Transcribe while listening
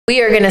We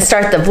are gonna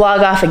start the vlog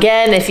off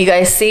again. If you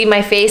guys see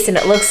my face and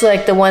it looks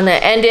like the one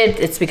that ended,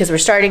 it's because we're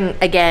starting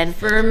again.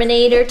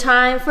 Furminator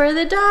time for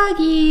the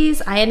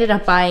doggies. I ended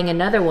up buying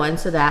another one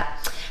so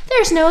that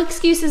there's no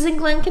excuses and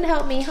Glenn can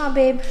help me, huh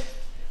babe?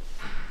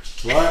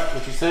 What?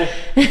 What'd you say?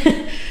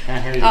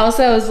 Can't hear you.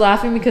 Also, I was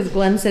laughing because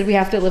Glenn said we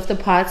have to lift the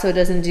pot so it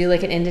doesn't do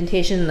like an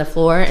indentation in the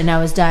floor, and I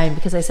was dying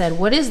because I said,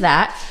 what is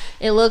that?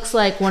 It looks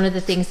like one of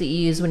the things that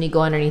you use when you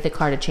go underneath the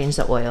car to change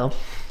the oil.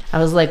 I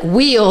was like,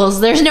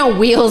 wheels? There's no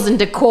wheels in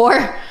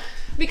decor.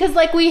 Because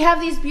like we have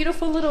these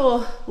beautiful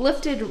little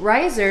lifted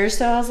risers,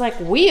 so I was like,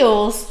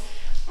 wheels?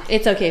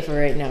 It's okay for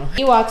right now.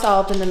 He walks all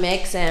up in the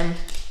mix and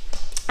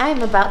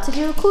I'm about to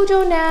do a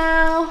Cujo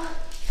now.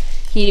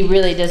 He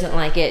really doesn't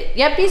like it.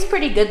 Yep, he's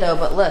pretty good though,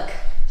 but look,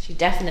 she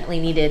definitely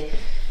needed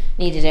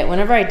it.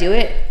 Whenever I do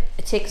it,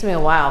 it takes me a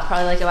while,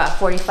 probably like about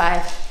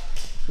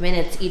 45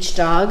 minutes each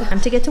dog.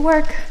 Time to get to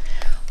work.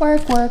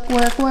 Work.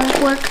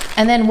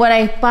 And then what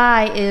I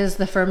buy is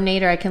the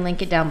Furminator. I can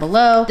link it down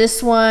below.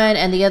 This one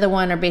and the other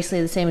one are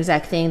basically the same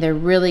exact thing. They're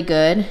really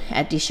good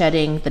at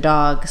de-shedding the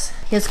dogs.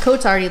 His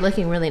coat's already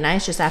looking really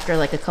nice just after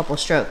like a couple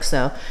strokes.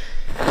 So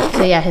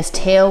yeah, his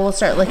tail will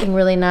start looking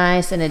really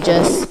nice and it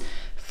just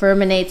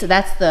Furminates. So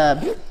that's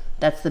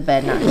the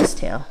bed, not his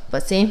tail.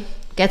 But see,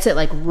 gets it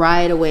like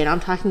right away. And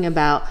I'm talking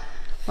about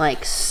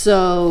like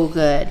so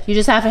good. You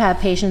just have to have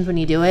patience when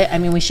you do it. I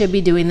mean, we should be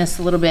doing this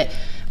a little bit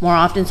more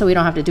often so we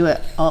don't have to do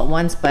it all at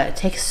once, but it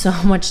takes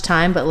so much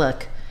time. But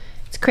look,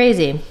 it's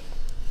crazy.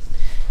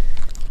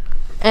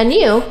 And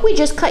we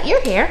just cut your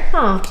hair,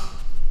 huh?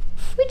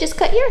 We just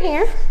cut your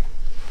hair.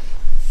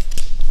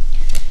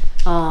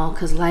 Oh,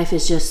 because life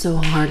is just so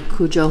hard,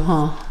 Cujo,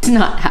 huh? He's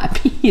not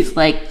happy. He's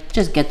like,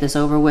 just get this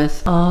over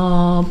with.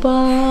 All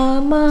by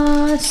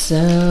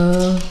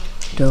myself,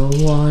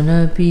 don't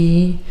wanna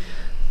be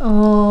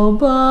all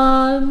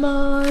by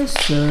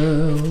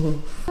myself.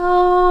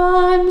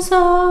 I'm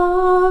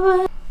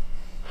sorry.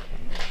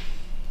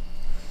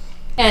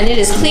 And it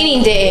is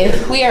cleaning day.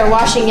 We are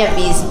washing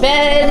Eppy's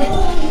bed.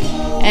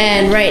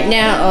 And right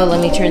now, oh, let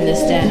me turn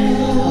this down.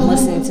 I'm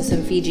listening to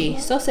some Fiji.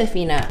 So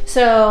Sefina.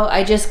 So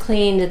I just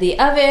cleaned the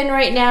oven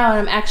right now and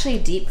I'm actually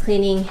deep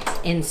cleaning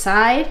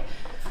inside.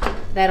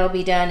 That'll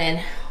be done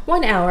in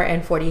 1 hour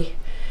and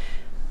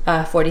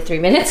 43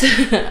 minutes.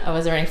 I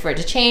wasn't ready for it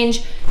to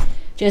change.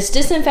 Just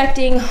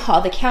disinfecting all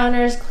the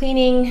counters,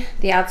 cleaning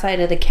the outside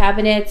of the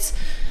cabinets.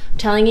 I'm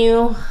telling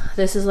you,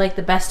 this is like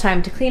the best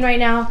time to clean right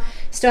now.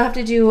 Still have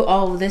to do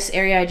all of this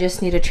area. I just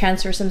need to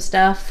transfer some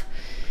stuff.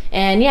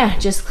 And yeah,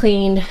 just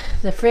cleaned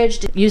the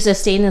fridge. Used a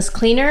stainless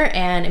cleaner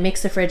and it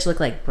makes the fridge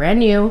look like brand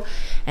new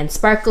and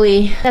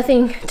sparkly.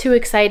 Nothing too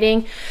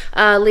exciting.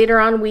 Later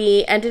on,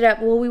 we ended up,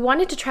 well, we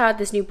wanted to try out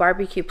this new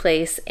barbecue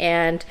place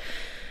and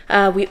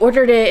we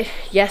ordered it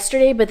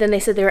yesterday, but then they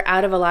said they were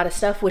out of a lot of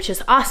stuff, which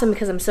is awesome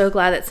because I'm so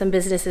glad that some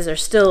businesses are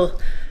still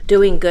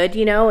doing good,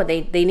 you know,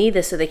 they need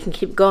this so they can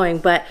keep going.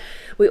 But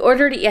we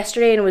ordered it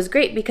yesterday and it was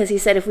great because he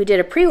said if we did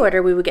a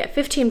pre-order, we would get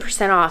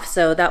 15% off.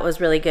 So that was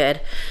really good.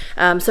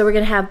 So we're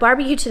gonna have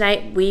barbecue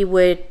tonight.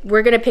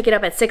 We're gonna pick it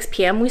up at 6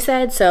 p.m. we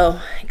said, so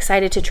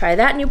excited to try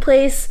that new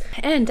place.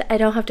 And I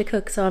don't have to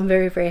cook, so I'm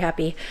very, very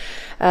happy.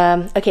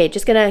 Okay,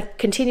 just gonna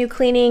continue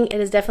cleaning. It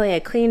is definitely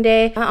a clean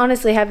day. I'm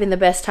honestly having the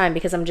best time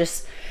because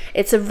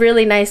it's a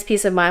really nice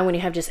peace of mind when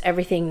you have just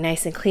everything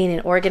nice and clean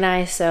and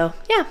organized. So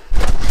yeah.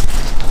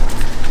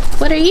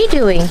 What are you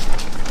doing?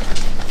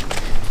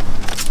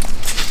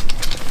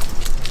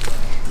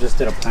 Just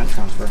did a plant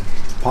transfer.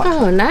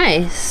 Oh,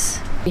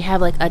 nice. We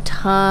have like a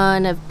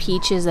ton of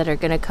peaches that are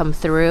gonna come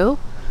through.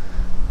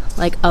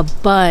 Like a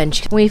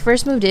bunch. When we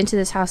first moved into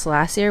this house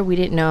last year, we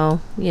didn't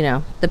know, you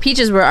know, the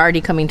peaches were already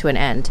coming to an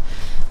end.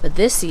 But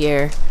this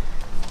year,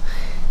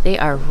 they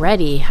are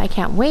ready. I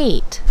can't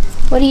wait.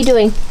 What are you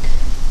doing?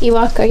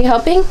 Ewok, are you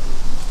helping?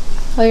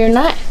 Oh, you're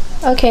not?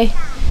 Okay.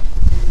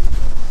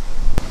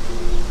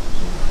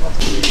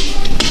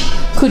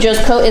 Cujo's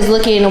coat is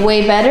looking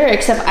way better,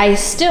 except I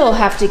still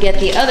have to get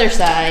the other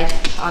side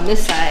on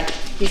this side.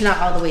 He's not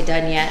all the way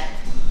done yet,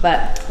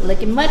 but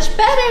looking much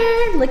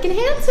better, looking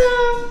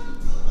handsome.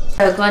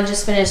 So Glenn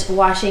just finished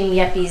washing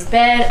Yeppy's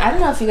bed. I don't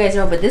know if you guys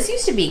know, but this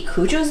used to be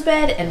Cujo's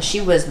bed and she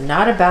was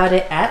not about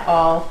it at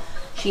all.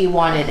 She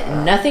wanted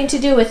nothing to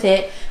do with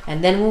it.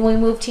 And then when we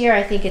moved here,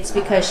 I think it's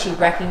because she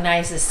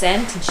recognized the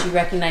scent and she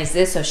recognized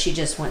this, so she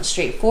just went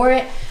straight for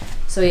it.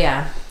 So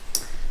yeah,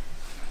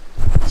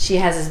 she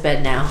has his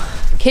bed now.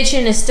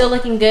 Kitchen is still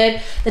looking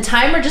good. The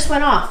timer just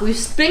went off.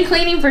 We've been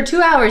cleaning for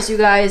 2 hours, you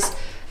guys.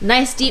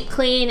 Nice deep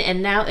clean,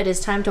 and now it is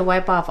time to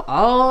wipe off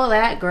all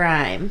that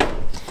grime.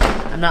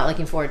 I'm not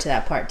looking forward to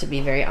that part, to be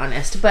very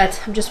honest,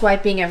 but I'm just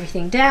wiping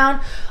everything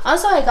down.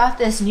 Also, I got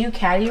this new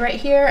caddy right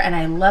here and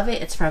I love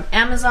it. It's from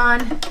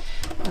Amazon.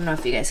 I don't know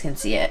if you guys can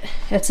see it.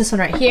 It's this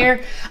one right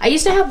here. I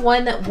used to have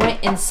one that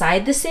went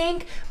inside the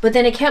sink, but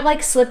then it kept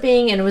like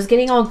slipping and it was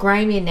getting all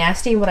grimy and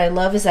nasty. What I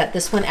love is that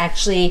this one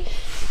actually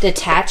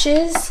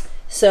detaches,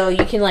 so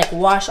you can like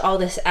wash all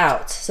this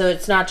out. So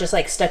it's not just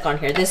like stuck on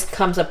here. This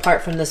comes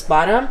apart from this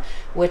bottom,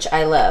 which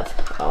I love.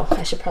 Oh,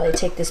 I should probably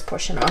take this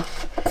portion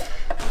off.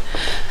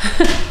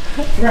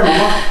 Here,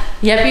 Mama.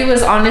 Yeppy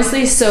was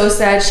honestly so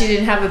sad she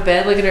didn't have a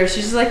bed. Look at her.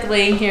 She's just like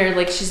laying here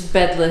like she's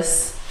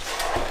bedless.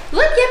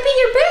 Look, Yeppy,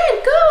 your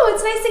bed. Go.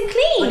 It's nice and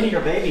clean. Look at your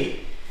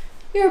baby.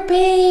 Your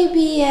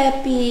baby,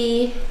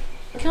 Yeppy.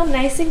 Look how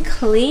nice and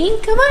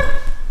clean. Come on.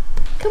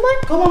 Come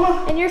on. Go,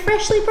 Mama. And you're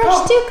freshly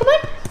brushed too. Come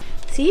on.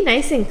 See,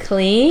 nice and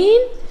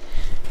clean.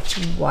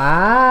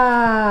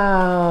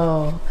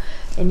 Wow.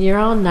 And you're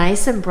all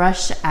nice and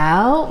brushed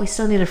out. We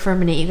still need to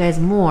furminate you guys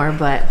more,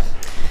 but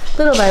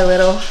little by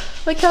little.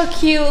 Look how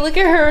cute. Look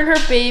at her and her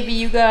baby,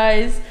 you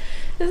guys.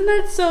 Isn't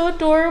that so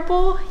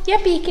adorable?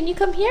 Yeppy, can you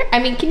come here? I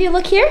mean, can you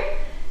look here?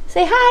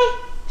 Say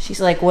hi. She's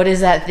like, what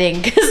is that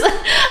thing? Because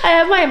I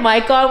have my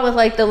mic on with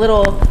like the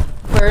little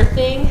bird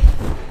thing.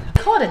 I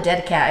call it a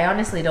dead cat. I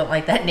honestly don't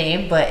like that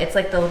name, but it's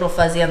like the little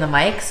fuzzy on the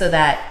mic so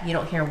that you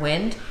don't hear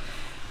wind.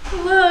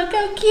 Look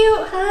how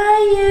cute.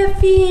 Hi,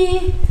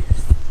 Yeppy.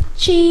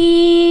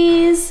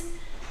 Cheese.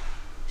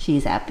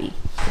 She's happy.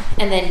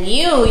 And then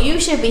you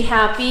should be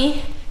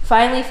happy.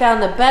 Finally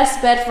found the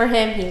best bed for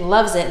him. He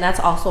loves it, and that's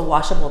also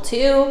washable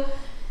too.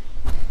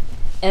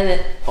 And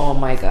then, oh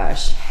my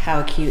gosh,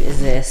 how cute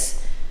is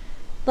this?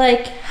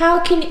 Like, how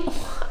can you,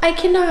 I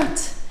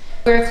cannot.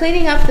 We're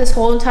cleaning up this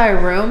whole entire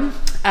room.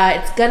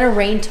 It's gonna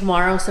rain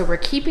tomorrow, so we're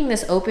keeping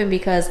this open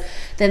because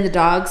then the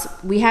dogs,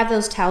 we have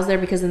those towels there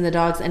because then the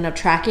dogs end up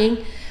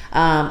tracking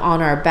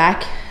on our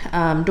back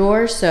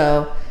door.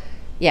 So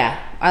yeah,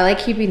 I like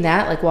keeping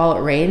that like while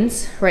it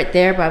rains right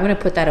there, but I'm gonna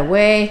put that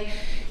away.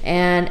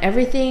 And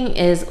everything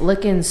is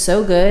looking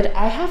so good.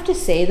 I have to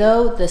say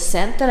though, the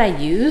scent that I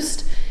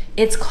used,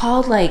 it's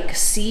called like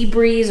sea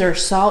breeze or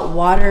salt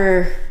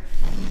water.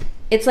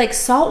 It's like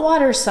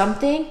saltwater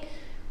something.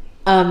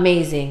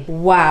 Amazing.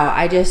 Wow,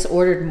 I just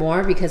ordered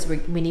more because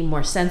we need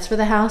more scents for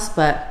the house,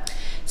 but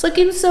it's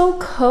looking so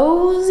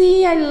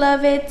cozy. I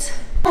love it.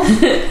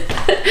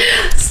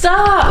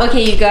 Stop.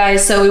 Okay, you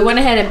guys, so we went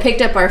ahead and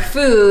picked up our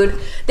food.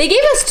 They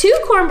gave us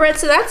 2 cornbread,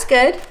 so that's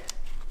good.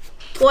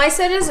 Well, I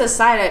said as a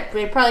side,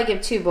 they'd probably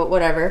give 2, but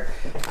whatever.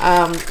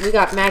 We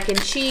got mac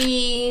and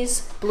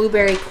cheese,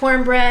 blueberry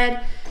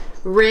cornbread,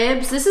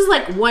 ribs. This is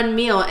like 1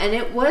 meal, and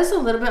it was a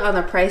little bit on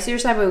the pricier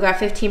side, but we got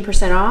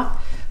 15%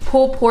 off.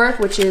 Pulled pork,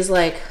 which is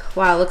like,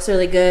 wow, looks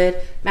really good.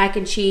 Mac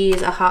and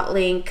cheese, a hot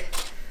link,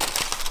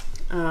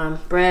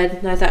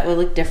 bread. I thought it would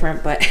look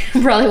different, but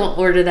probably won't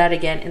order that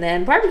again. And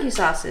then barbecue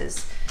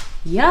sauces.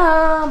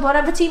 Yum, bon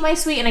appetit, my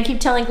sweet. And I keep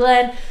telling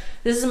Glenn,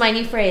 this is my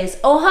new phrase,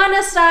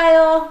 Ohana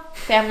style,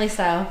 family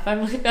style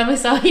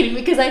eating,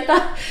 because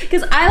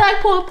I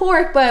like pulled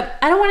pork, but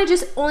I don't want to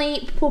just only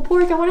eat pulled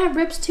pork. I want to have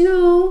ribs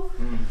too.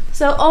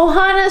 So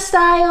Ohana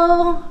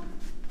style.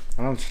 I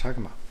don't know what you're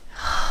talking about.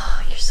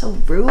 You're so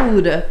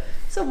rude,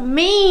 so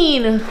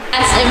mean.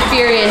 Fast and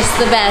Furious,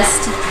 the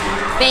best.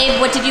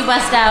 Babe, what did you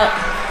bust out?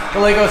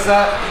 The Lego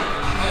set.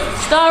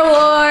 Star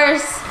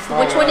Wars.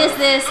 Which one is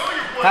this?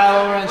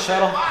 Kylo Ren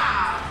shuttle.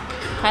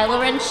 Kylo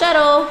Ren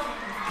shuttle.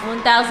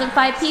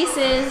 1,005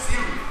 pieces.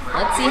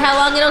 Let's see how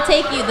long it'll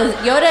take you. The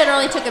Yoda, it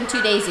only took him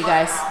 2 days, you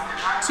guys.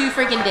 2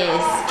 freaking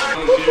days.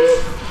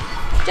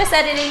 Just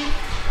editing.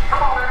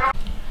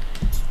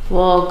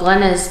 Well,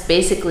 Glenn is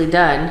basically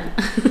done.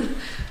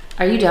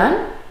 Are you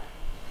done?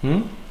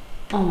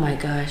 Oh my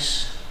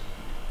gosh.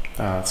 Oh,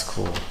 that's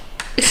cool.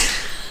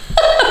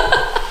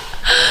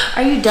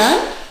 Are you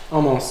done?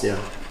 Almost, yeah.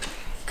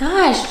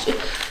 Gosh,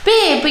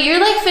 babe, but you're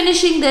like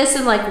finishing this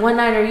in like one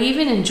night. Are you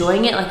even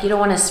enjoying it? Like you don't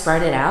want to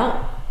spread it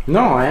out?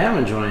 No, I am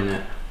enjoying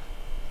it.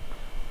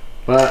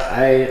 But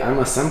I'm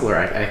an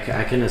assembler.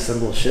 I can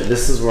assemble shit.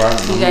 This is where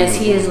I'm. You guys,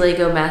 he is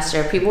Lego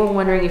Master. People were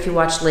wondering if you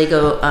watched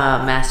Lego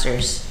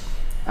Masters.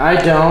 I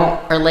don't.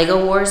 Or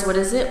Lego Wars, what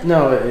is it?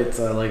 No, it's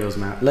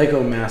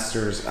Lego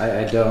Masters.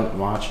 I don't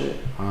watch it.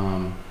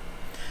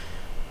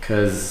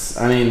 Cause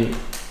I mean,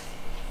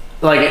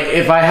 like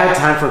if I had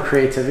time for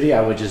creativity,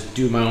 I would just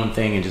do my own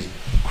thing and just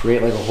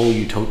create like a whole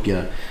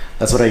utopia.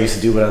 That's what I used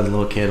to do when I was a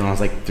little kid. When I was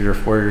like 3 or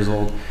 4 years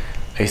old,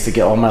 I used to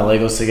get all my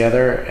Legos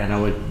together and I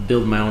would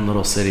build my own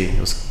little city. It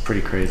was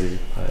pretty crazy,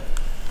 but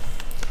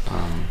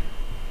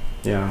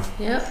yeah.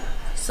 Yep,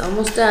 it's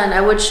almost done. I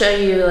would show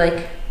you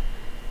like.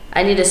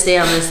 I need to stay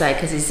on this side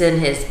because he's in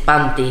his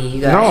panty,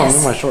 you guys. No, I'm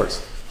in my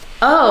shorts.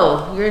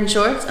 Oh, you're in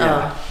shorts?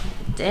 Yeah. Oh,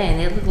 dang,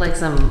 they look like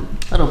some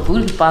little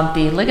booty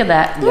panty. Look at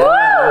that.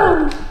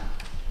 Yeah. Woo!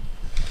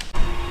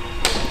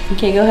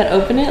 Okay, go ahead,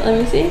 open it.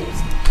 Let me see.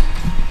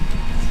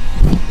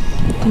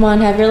 Come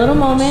on, have your little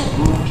moment.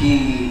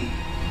 Spooky.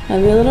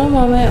 Have your little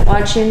moment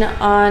watching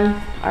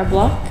on our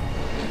block.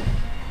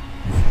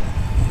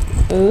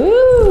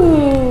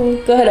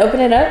 Ooh, go ahead, open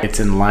it up. It's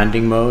in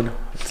landing mode.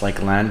 It's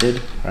like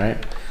landed,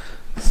 right?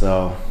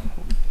 So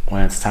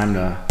when it's time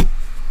to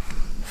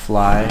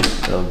fly,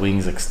 the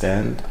wings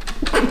extend.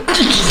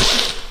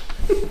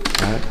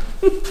 Right?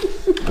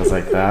 Goes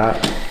like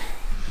that.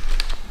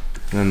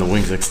 And then the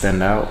wings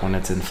extend out when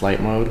it's in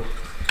flight mode.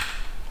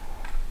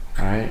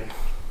 Alright?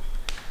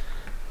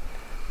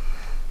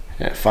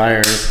 It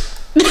fires.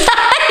 It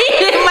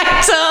hit my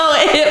toe.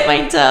 It hit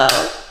my toe.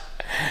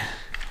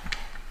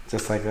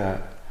 Just like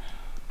that.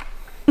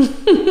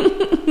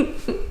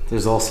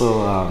 There's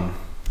also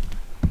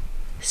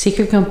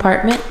secret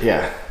compartment.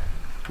 Yeah,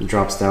 it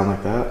drops down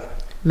like that.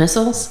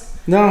 Missiles.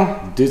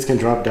 No, dudes can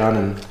drop down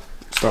and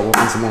start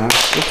whooping some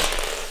ass. Oops.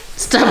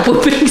 Start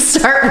whooping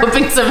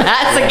some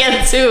ass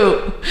against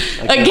who?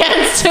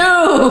 Against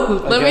who?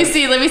 Let me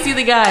see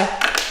the guy.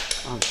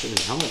 Oh shit,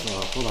 his helmet's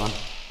off. Hold on.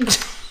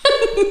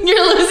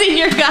 You're losing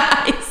your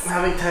guys. I'm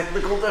having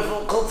technical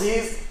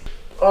difficulties.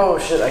 Oh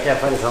shit, I can't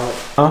find his helmet.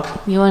 Huh?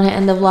 You want to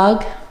end the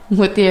vlog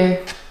with your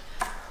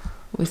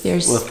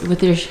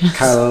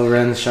Kylo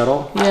Ren's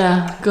shuttle?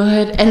 Yeah, go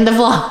ahead, end the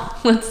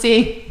vlog. Let's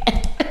see.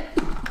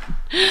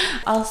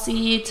 I'll see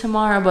you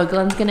tomorrow, but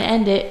Glenn's gonna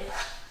end it.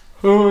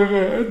 Oh, we're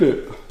gonna end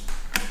it.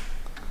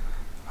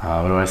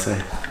 What do I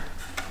say?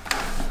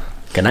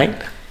 Good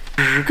night.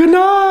 Good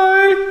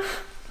night.